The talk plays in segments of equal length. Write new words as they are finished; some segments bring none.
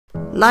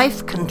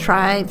Life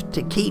contrived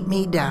to keep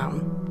me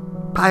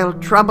down,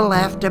 piled trouble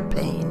after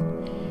pain,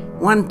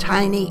 one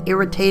tiny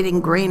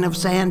irritating grain of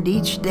sand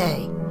each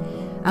day,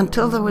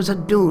 until there was a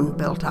dune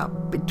built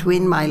up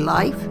between my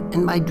life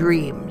and my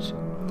dreams.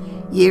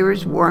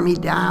 Years wore me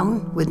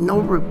down with no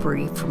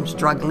reprieve from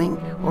struggling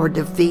or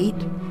defeat,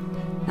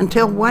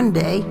 until one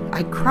day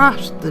I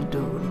crossed the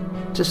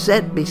dune to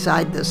sit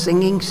beside the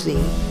singing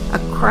sea. A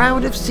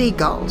crowd of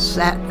seagulls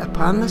sat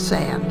upon the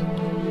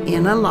sand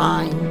in a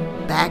line,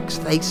 backs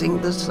facing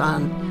the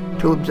sun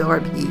to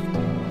absorb heat.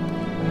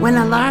 When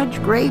a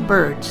large gray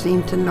bird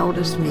seemed to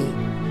notice me,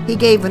 he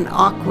gave an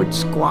awkward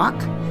squawk,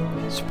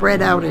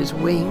 spread out his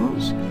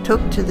wings, took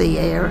to the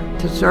air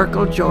to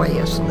circle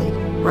joyously,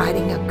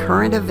 riding a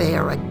current of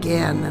air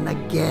again and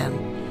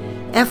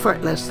again,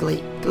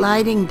 effortlessly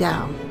gliding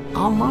down,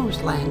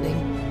 almost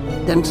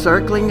landing, then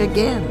circling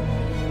again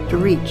to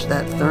reach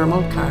that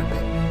thermal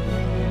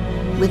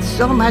carpet. With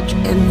so much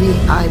envy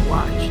I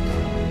watched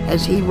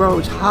as he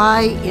rose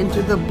high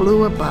into the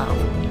blue above,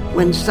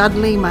 when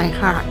suddenly my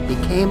heart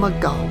became a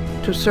gull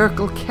to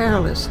circle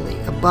carelessly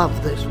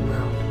above this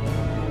world,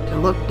 to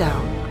look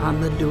down on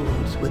the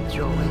dunes with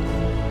joy.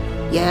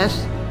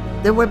 Yes,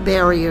 there were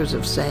barriers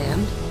of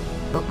sand,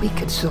 but we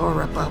could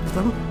soar above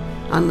them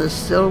on the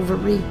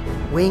silvery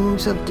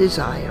wings of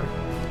desire.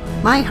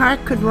 My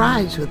heart could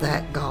rise with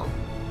that gull.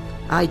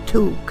 I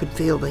too could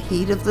feel the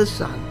heat of the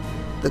sun,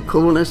 the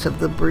coolness of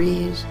the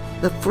breeze,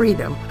 the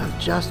freedom of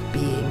just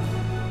being,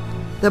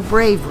 the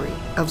bravery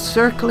of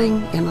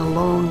circling in a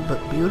lone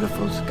but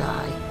beautiful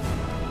sky.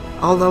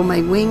 Although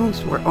my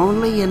wings were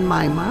only in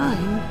my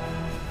mind,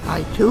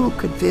 I too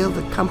could feel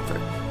the comfort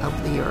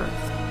of the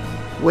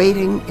earth,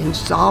 waiting in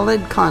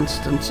solid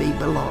constancy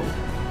below,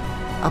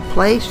 a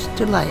place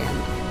to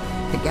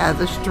land, to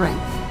gather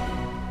strength,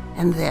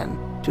 and then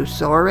to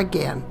soar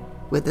again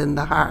within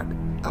the heart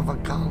of a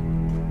gull.